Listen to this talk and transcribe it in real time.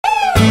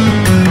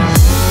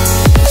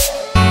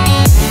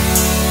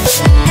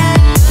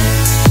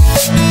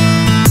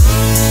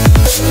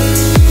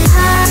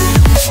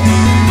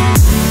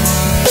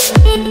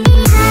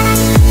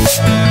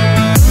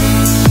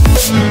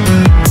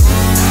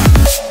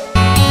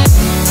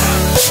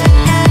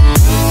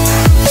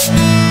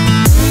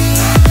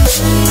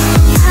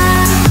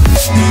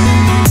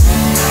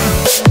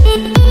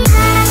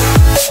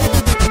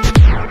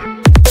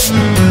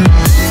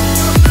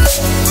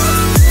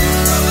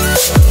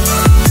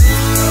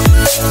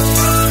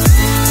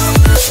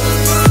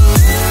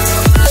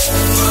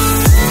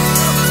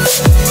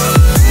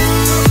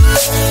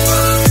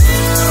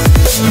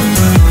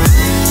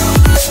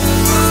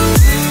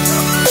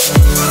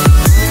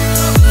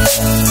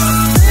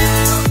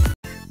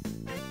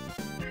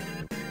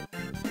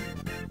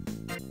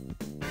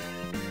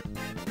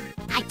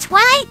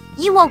Twilight,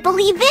 you won't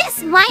believe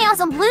this! My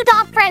awesome blue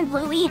dog friend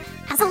Bluey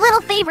has a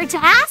little favor to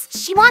ask.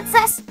 She wants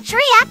us to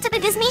react to the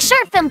Disney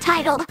short film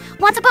titled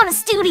Once Upon a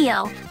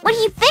Studio. What do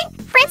you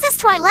think? Princess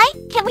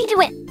Twilight, can we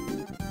do it?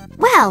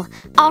 Well,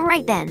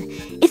 alright then.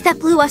 If that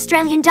blue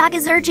Australian dog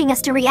is urging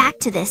us to react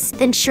to this,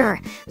 then sure.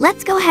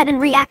 Let's go ahead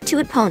and react to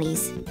it,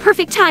 Ponies.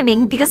 Perfect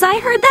timing, because I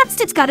heard that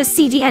Stitch got a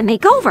CGI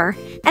makeover.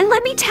 And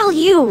let me tell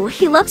you,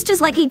 he looks just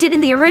like he did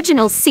in the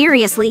original.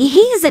 Seriously,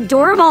 he's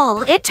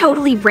adorable. It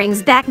totally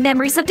brings back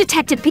memories of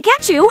Detective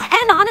Pikachu,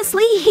 and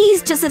honestly,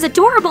 he's just as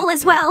adorable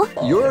as well.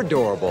 You're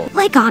adorable.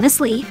 Like,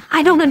 honestly,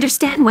 I don't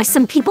understand why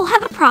some people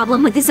have a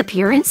problem with his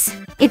appearance.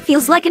 It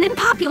feels like an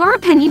unpopular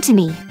opinion to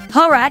me.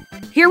 Alright,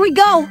 here we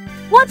go.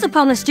 Once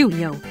Upon a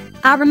Studio.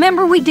 I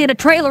remember we did a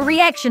trailer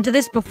reaction to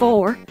this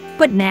before,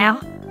 but now,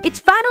 it's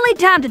finally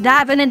time to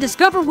dive in and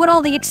discover what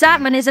all the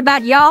excitement is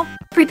about, y'all.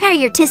 Prepare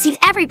your tissues,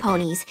 every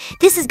Ponies.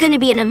 This is going to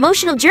be an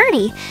emotional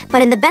journey,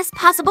 but in the best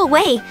possible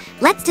way.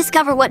 Let's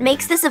discover what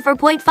makes this a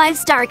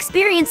 4.5-star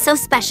experience so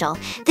special.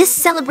 This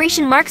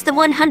celebration marks the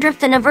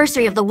 100th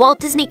anniversary of the Walt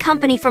Disney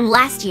Company from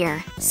last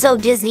year. So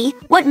Disney,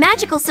 what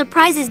magical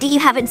surprises do you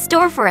have in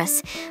store for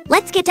us?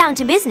 Let's get down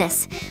to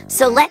business.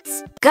 So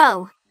let's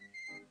go.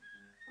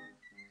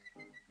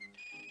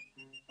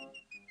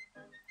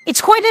 It's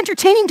quite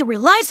entertaining to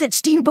realize that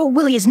Steamboat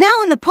Willie is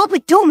now in the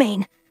public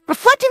domain.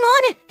 Reflecting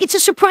on it, it's a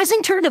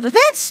surprising turn of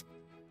events.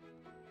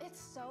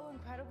 It's so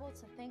incredible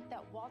to think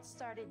that Walt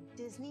started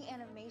Disney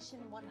animation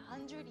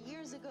 100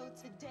 years ago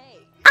today.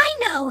 I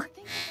know!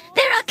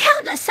 There are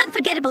countless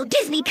unforgettable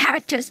Disney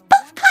characters,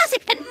 both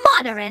classic and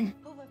modern.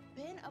 Who have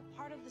been a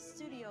part of the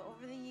studio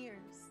over the years.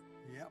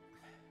 Yep.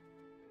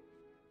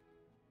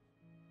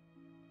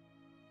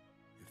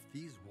 If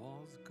these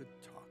walls could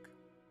talk.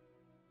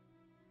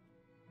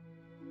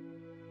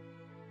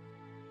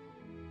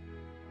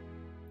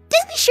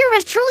 Disney sure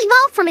has truly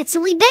evolved from its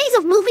early days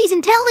of movies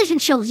and television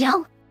shows,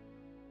 yo.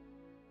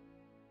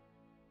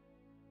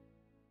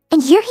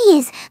 And here he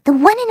is, the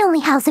one and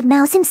only House of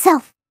Mouse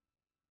himself.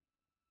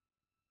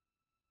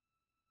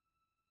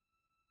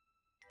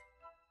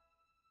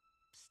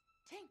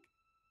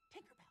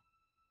 Tinkerbell,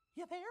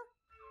 you there?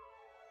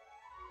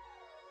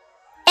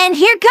 And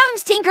here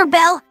comes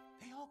Tinkerbell.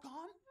 They all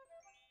gone?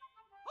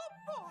 Oh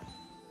boy!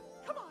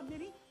 Come on,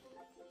 Minnie.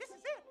 This is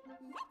it.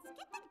 Let's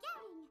get them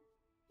going.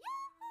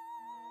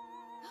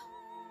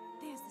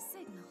 There's the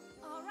signal.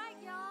 All right,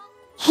 y'all.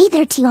 Hey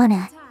there,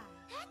 Tiana.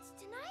 That's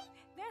tonight?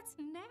 That's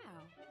now.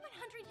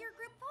 100-year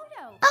group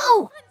photo.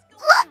 Oh,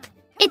 look!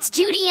 It's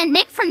Judy and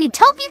Nick from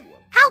Utopia.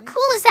 How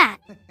cool is that?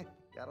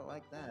 Gotta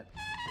like that.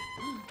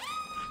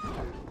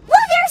 Whoa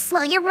there,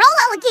 slow your roll,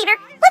 alligator.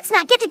 Let's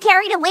not get too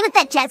carried away with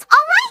that jazz, all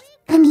right?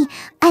 Bambi,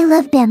 I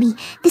love Bambi.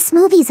 This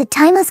movie is a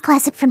timeless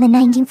classic from the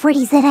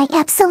 1940s that I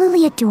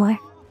absolutely adore.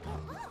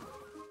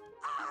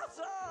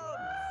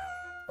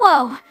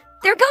 Whoa,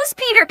 there goes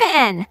Peter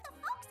Pan.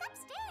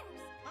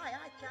 Aye,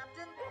 aye,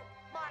 Captain.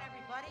 Come on,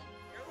 everybody.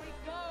 Here we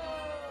go.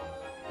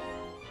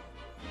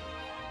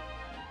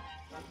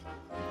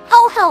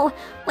 Ho ho!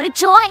 What a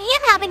joy! I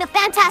am having a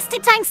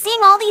fantastic time seeing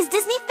all these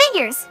Disney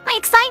figures. My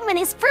excitement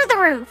is through the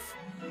roof.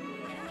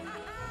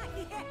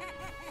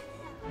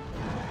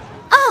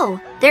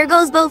 Oh, there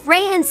goes both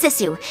Ray and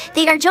Sisu.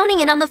 They are joining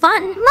in on the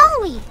fun.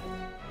 Molly!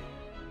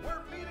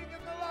 We're meeting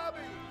in the lobby.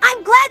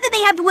 I'm glad that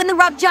they have to win the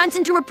Rob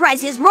Johnson to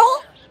reprise his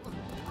role.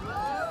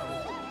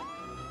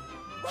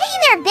 Hey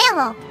there,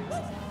 Bello!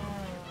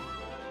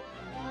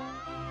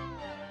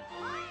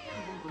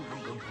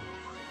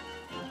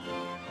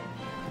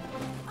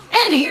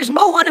 And here's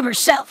Moana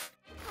herself.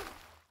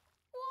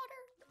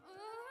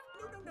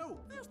 No,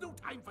 there's no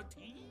time for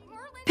tea.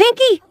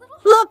 Pinky,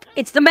 look,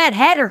 it's the Mad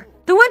Hatter,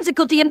 the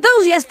whimsical tea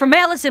enthusiast from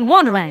Alice in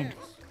Wonderland.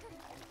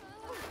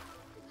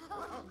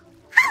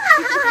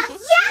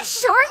 Yeah,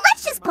 sure,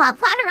 let's just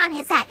plop water on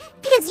his hat,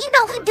 because you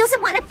know who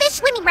doesn't want a fish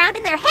swimming around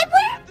in their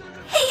headwear?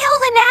 Hey,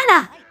 Ellen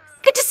Anna.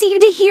 Good to see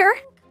you here.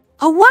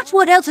 Oh, watch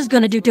what else is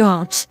gonna do to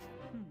Haunts.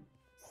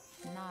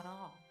 Not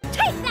all.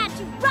 Take that,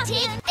 you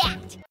ruffian! Take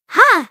that!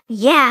 Ha!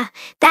 Yeah,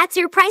 that's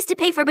your price to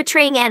pay for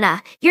betraying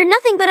Anna. You're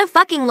nothing but a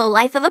fucking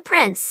lowlife of a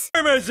prince.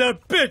 Karma's a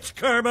bitch,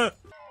 Karma.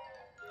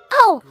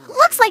 Oh,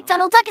 looks like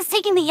Donald Duck is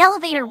taking the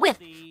elevator with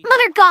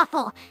Mother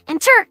Gothel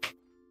and Turk.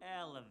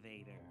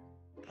 Elevator.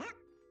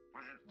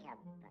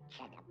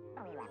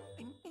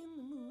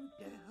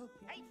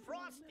 Hey,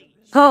 Frosty.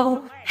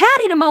 Oh,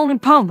 howdy Timon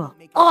and Pumbaa.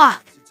 Oh,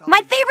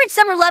 my favorite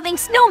summer-loving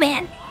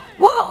snowman.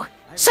 Whoa,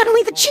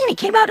 suddenly the genie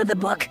came out of the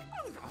book.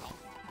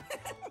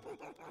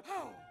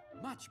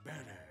 Much better.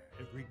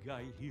 Every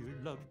guy here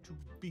loved to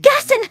be.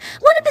 Gaston,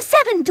 one of the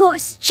 7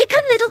 dwarfs,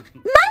 Chicken Little,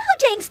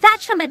 Mahojang's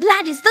thatch from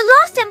Atlantis, the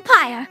Lost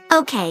Empire.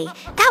 Okay,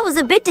 that was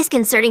a bit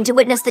disconcerting to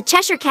witness the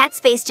Cheshire Cat's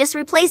face just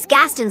replace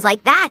Gaston's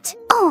like that.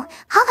 Oh,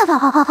 ha ha ha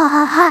ha ha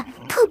ha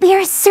ha. Pooh Bear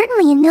is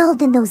certainly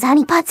annulled in those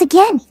honeypots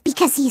again,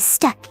 because he's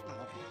stuck.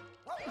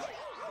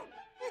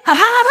 Ha ha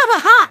ha ha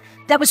ha!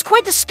 That was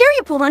quite the scare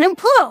you pulled on him,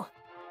 Pooh.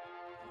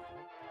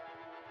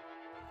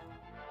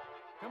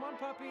 Come on,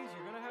 puppies,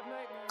 you're gonna have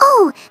nightmares.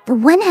 Oh, the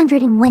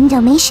 101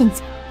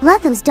 Dalmatians.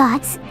 Love those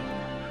dogs.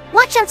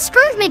 Watch out,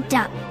 Scrooge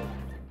McDuck.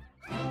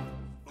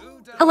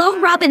 Hello,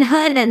 Robin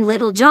Hood and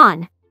Little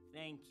John.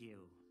 Thank you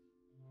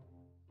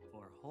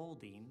for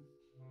holding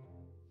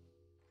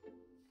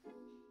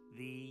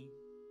the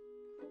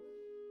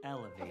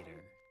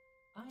elevator.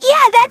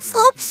 Yeah, that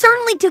slope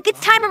certainly took its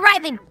time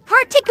arriving,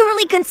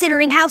 particularly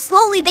considering how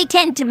slowly they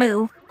tend to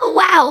move.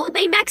 Wow,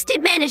 Baymax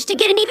did manage to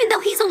get in even though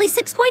he's only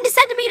 6.2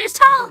 centimeters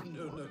tall.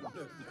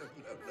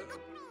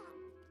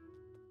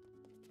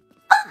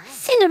 Oh,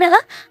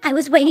 Cinderella, I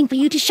was waiting for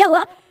you to show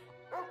up.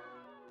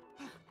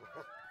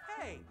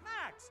 Hey,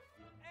 Max!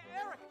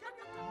 Eric,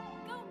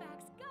 go,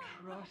 Max, go!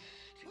 Trust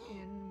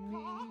in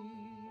me.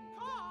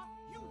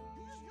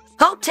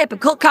 Oh,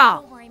 typical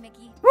call.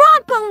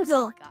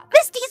 Rapunzel,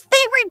 Misty's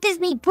favorite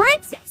Disney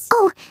princess.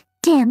 Oh,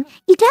 damn.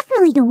 You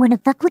definitely don't want to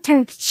fuck with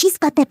her. She's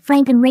got that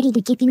frank and ready to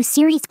give you a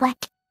serious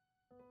whack.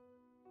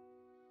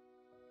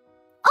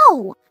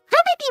 Oh, how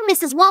about you,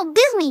 Mrs. Walt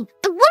Disney,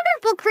 the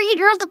wonderful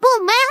creator of the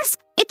bull mask?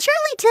 It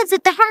truly tugs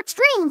at the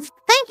heartstrings.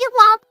 Thank you,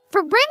 Walt,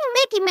 for bringing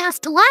Mickey Mouse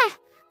to life.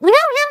 Without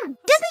him,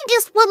 Disney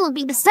just wouldn't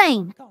be the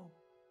same. Go.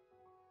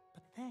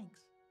 But thanks.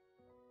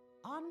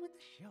 On with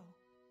the show.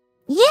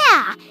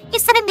 Yeah,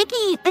 instead of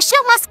Mickey, the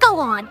show must go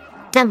on.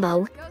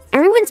 Dumbo,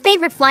 everyone's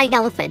favorite flying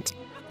elephant.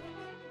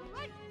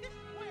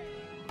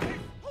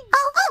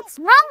 Oh, oops,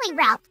 wrongly,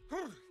 Ralph.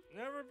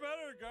 Never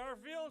better,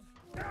 Garfield.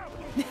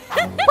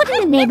 What in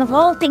the name of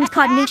all things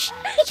Cottonnish?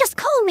 You just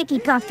call Mickey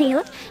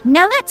Garfield.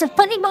 Now that's a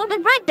funny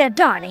moment right there,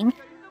 darling.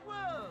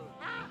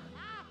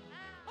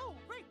 Oh,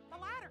 great, the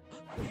ladder.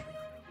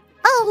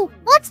 Oh,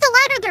 what's the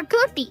ladder there,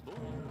 Goofy?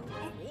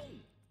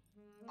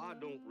 I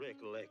don't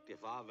recollect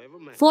if I've ever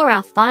met.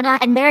 Flora, Fauna,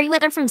 and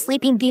Merryweather from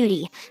Sleeping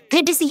Beauty.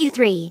 Good to see you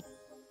three.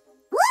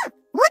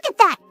 Look at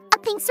that! A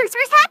pink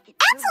sorcerer's hat?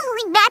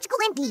 Absolutely magical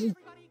indeed.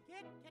 Everybody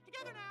get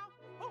together now.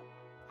 Oh,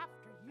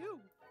 after you.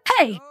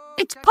 Hey,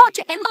 it's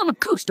Pacha and Mama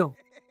Cousteau.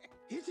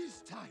 It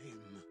is time.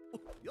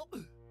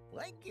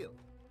 Thank you.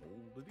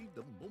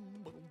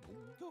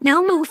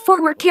 Now move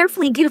forward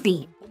carefully,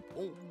 Goofy.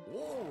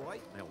 All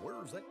right, now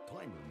where's that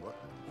timer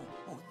button?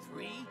 Oh,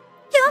 3.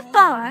 You're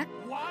far.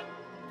 What?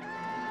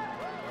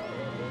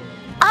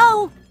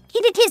 Oh,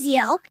 he did his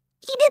yell.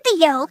 He did the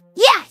yell.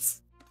 Yes.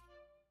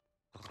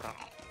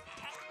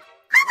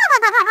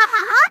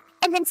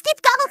 And then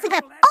Stitch goggles it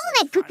up all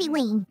that Goofy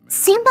Lane.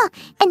 Simba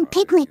and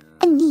Piglet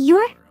and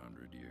Eeyore.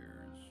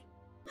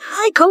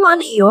 Hi, come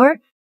on, Eeyore.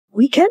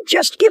 We can't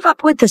just give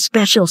up with the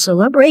special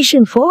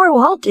celebration for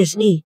Walt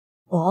Disney.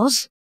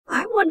 Oz,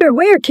 I wonder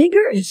where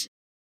Tigger is.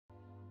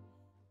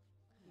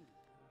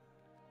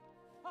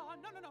 No,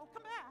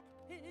 come back.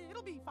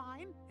 It'll be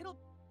fine. It'll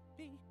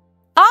be...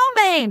 Oh,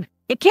 man,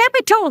 it can't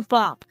be told,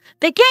 Bob.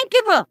 They can't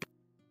give up.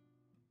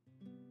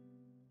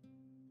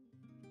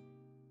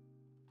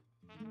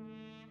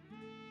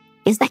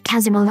 Is that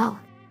Quasimodo?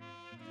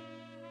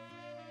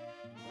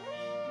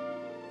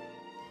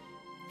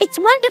 It's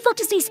wonderful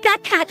to see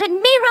Scat Cat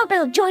and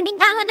Mirabelle joining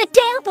Alan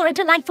Adele for a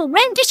delightful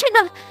rendition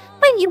of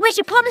When You Wish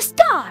Upon a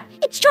Star.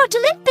 It's sure to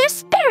lift their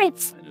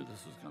spirits. I knew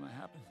this was gonna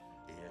happen.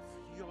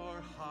 If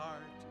your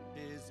heart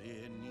is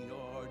in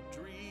your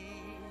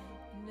dream.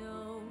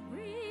 No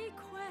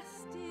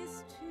request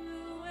is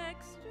too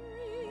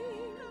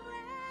extreme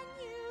when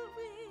you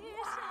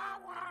wish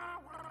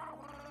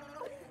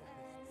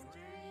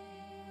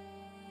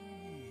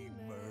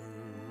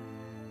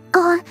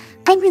Oh,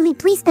 I'm really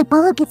pleased that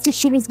Bolo gets to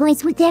share his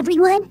voice with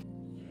everyone.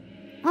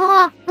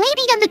 Aw,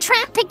 Lady and the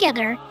Tramp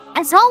together,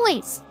 as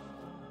always.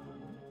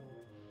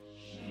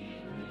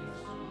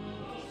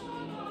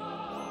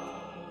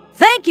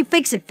 Thank you,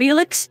 Fix-It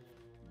Felix.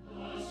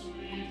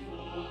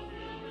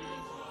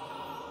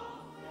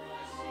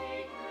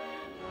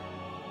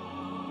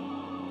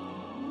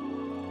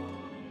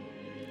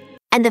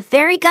 And the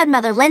fairy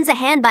godmother lends a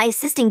hand by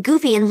assisting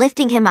Goofy in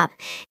lifting him up.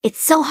 It's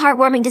so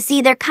heartwarming to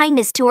see their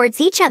kindness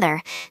towards each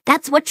other.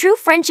 That's what true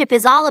friendship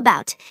is all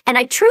about, and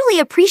I truly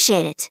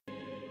appreciate it.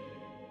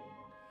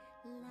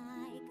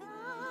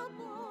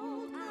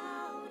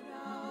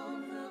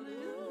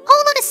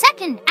 Hold on a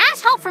second.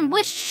 Asshole from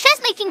Wish,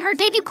 she's making her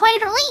debut quite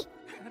early.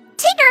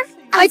 Tigger,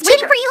 I was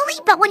waiting for you to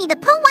leave, but Winnie the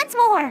Pooh once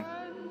more.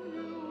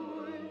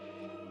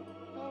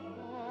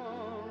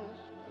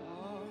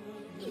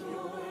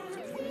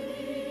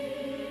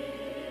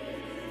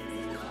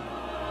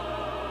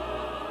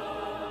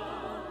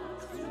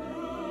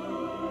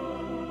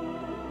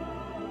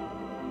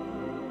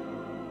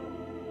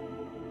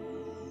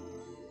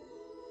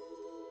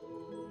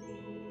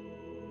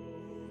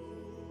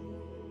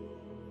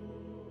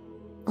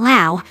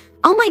 Wow.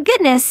 Oh my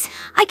goodness.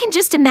 I can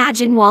just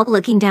imagine Walt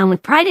looking down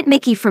with pride at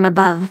Mickey from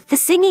above. The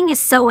singing is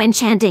so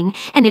enchanting,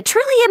 and it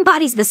truly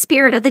embodies the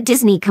spirit of the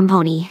Disney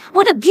company.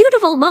 What a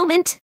beautiful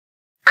moment.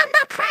 I'm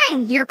not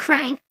crying, you're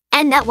crying.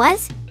 And that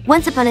was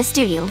Once Upon a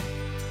Studio.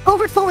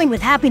 Overflowing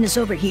with happiness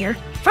over here.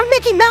 From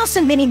Mickey Mouse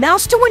and Minnie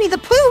Mouse to Winnie the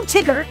Pooh,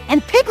 Tigger,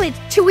 and Piglet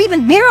to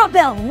even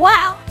Mirabelle.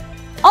 Wow!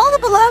 All the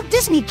beloved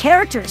Disney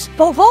characters,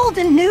 both old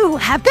and new,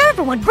 have got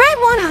for one grand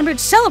 100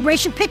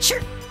 celebration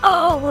picture.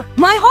 Oh,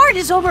 my heart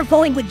is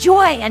overflowing with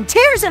joy and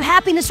tears of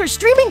happiness are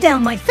streaming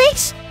down my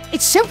face.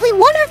 It's simply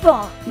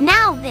wonderful.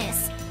 Now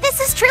this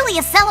is truly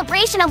a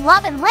celebration of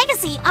love and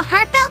legacy, a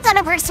heartfelt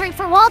anniversary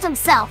for Walt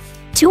himself.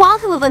 To all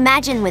who have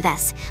imagined with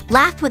us,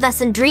 laughed with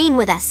us, and dreamed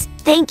with us,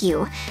 thank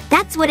you.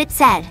 That's what it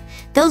said.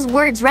 Those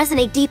words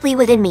resonate deeply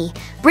within me,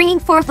 bringing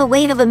forth a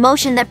wave of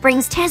emotion that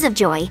brings tears of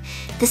joy.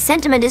 The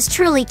sentiment is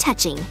truly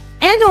touching.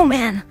 And oh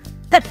man,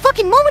 that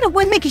fucking moment of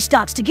when Mickey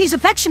stops to gaze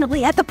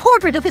affectionately at the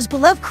portrait of his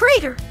beloved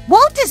creator,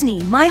 Walt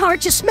Disney, my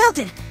heart just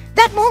melted.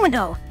 That moment,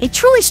 oh, it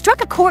truly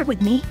struck a chord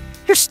with me.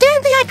 You're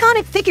Stan, the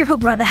iconic figure who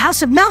brought the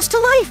House of Mouse to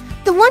life,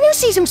 the one who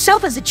sees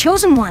himself as the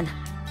chosen one.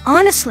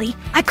 Honestly,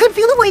 I could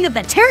feel the weight of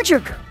that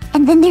tearjerker.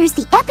 And then there's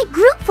the epic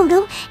group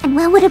photo, and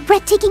well, what a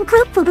breathtaking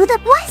group photo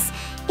that was!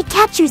 It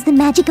captures the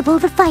magic of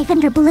over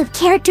 500 beloved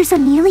characters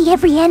on nearly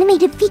every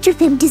animated feature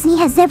film Disney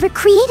has ever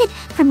created,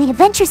 from the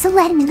adventurous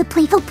Aladdin to the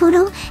playful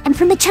Pluto, and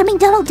from the charming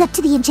Donald Duck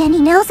to the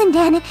enchanting Elsa and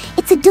Anna.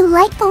 It's a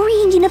delightful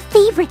reunion of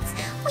favorites.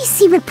 We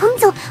see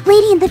Rapunzel,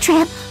 Lady and the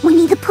Tramp,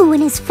 Winnie the Pooh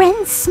and his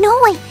friends, Snow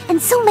White,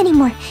 and so many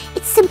more.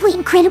 It's simply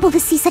incredible to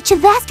see such a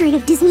vast array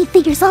of Disney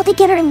figures all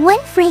together in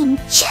one frame.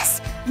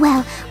 Just,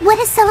 well,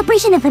 what a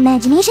celebration of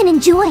imagination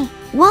and joy.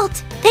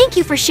 Walt, thank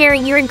you for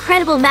sharing your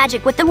incredible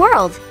magic with the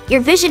world. Your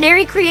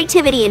visionary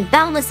creativity and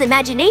boundless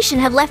imagination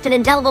have left an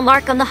indelible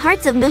mark on the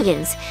hearts of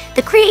millions.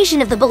 The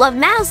creation of the beloved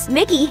mouse,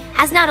 Mickey,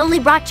 has not only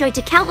brought joy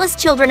to countless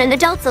children and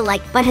adults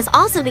alike, but has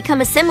also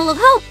become a symbol of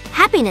hope,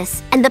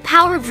 happiness, and the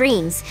power of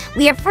dreams.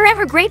 We are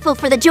forever grateful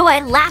for the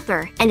joy,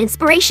 laughter, and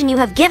inspiration you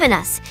have given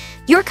us.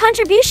 Your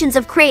contributions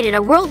have created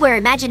a world where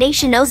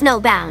imagination knows no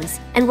bounds,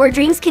 and where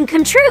dreams can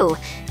come true.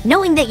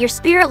 Knowing that your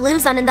spirit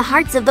lives on in the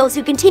hearts of those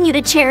who continue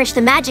to cherish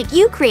the magic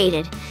you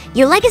created.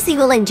 Your legacy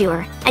will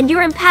endure, and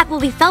your impact will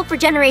be felt for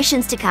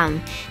generations to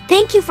come.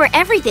 Thank you for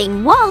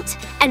everything, Walt,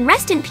 and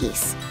rest in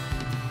peace.